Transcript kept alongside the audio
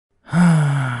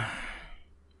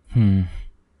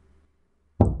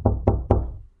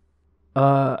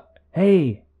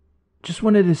Hey, just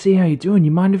wanted to see how you're doing.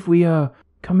 You mind if we,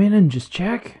 come in and just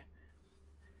check?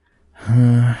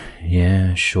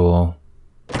 Yeah, sure.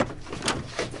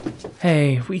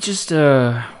 Hey, we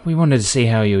wanted to see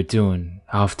how you were doing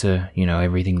after,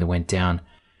 everything that went down.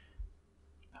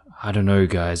 I don't know,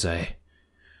 guys, I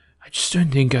just don't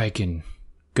think I can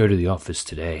go to the office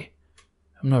today.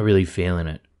 I'm not really feeling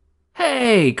it.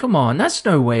 Hey, come on, that's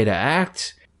no way to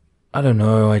act. I don't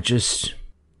know, I just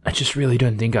really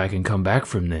don't think I can come back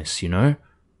from this,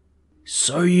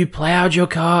 So you plowed your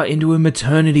car into a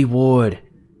maternity ward.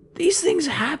 These things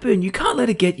happen, you can't let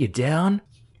it get you down.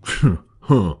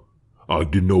 Huh. I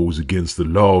didn't know it was against the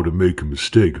law to make a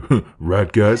mistake.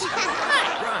 Right, guys?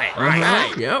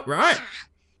 Right. Yep, right.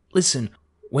 Listen,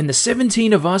 when the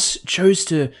 17 of us chose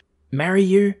to marry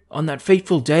you on that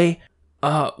fateful day,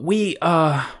 we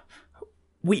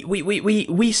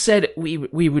said we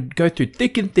would go through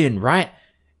thick and thin, right?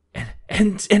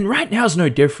 And right now's no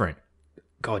different.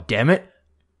 God damn it.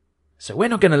 So we're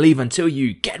not gonna leave until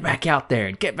you get back out there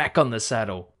and get back on the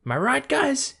saddle. Am I right,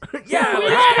 guys?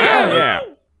 Yeah.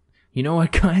 You know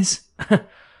what, guys?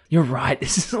 You're right.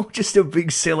 This is all just a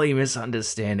big silly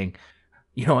misunderstanding.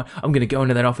 You know what? I'm gonna go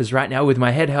into that office right now with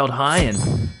my head held high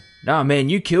and... Nah, man,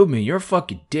 you killed me. You're a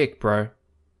fucking dick, bro.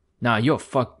 Nah, you're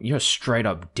a straight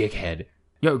up dickhead.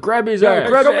 Yo, grab his ass.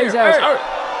 Grab his ass.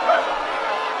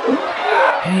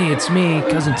 Hey, it's me,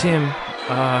 Cousin Tim.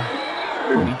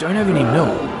 We don't have any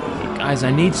milk. Guys,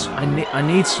 I need some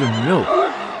milk.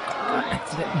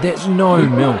 There's no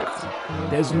milk.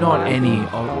 There's not any.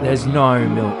 There's no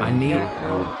milk.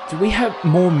 Do we have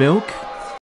more milk?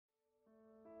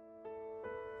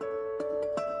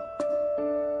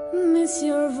 Miss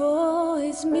your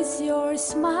voice, miss your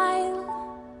smile.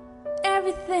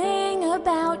 Everything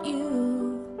about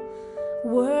you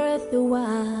worth the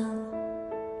while.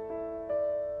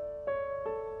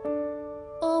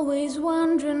 Always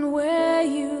wondering where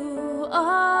you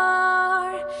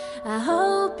are. I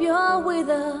hope you're with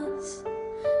us,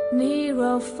 near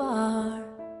or far.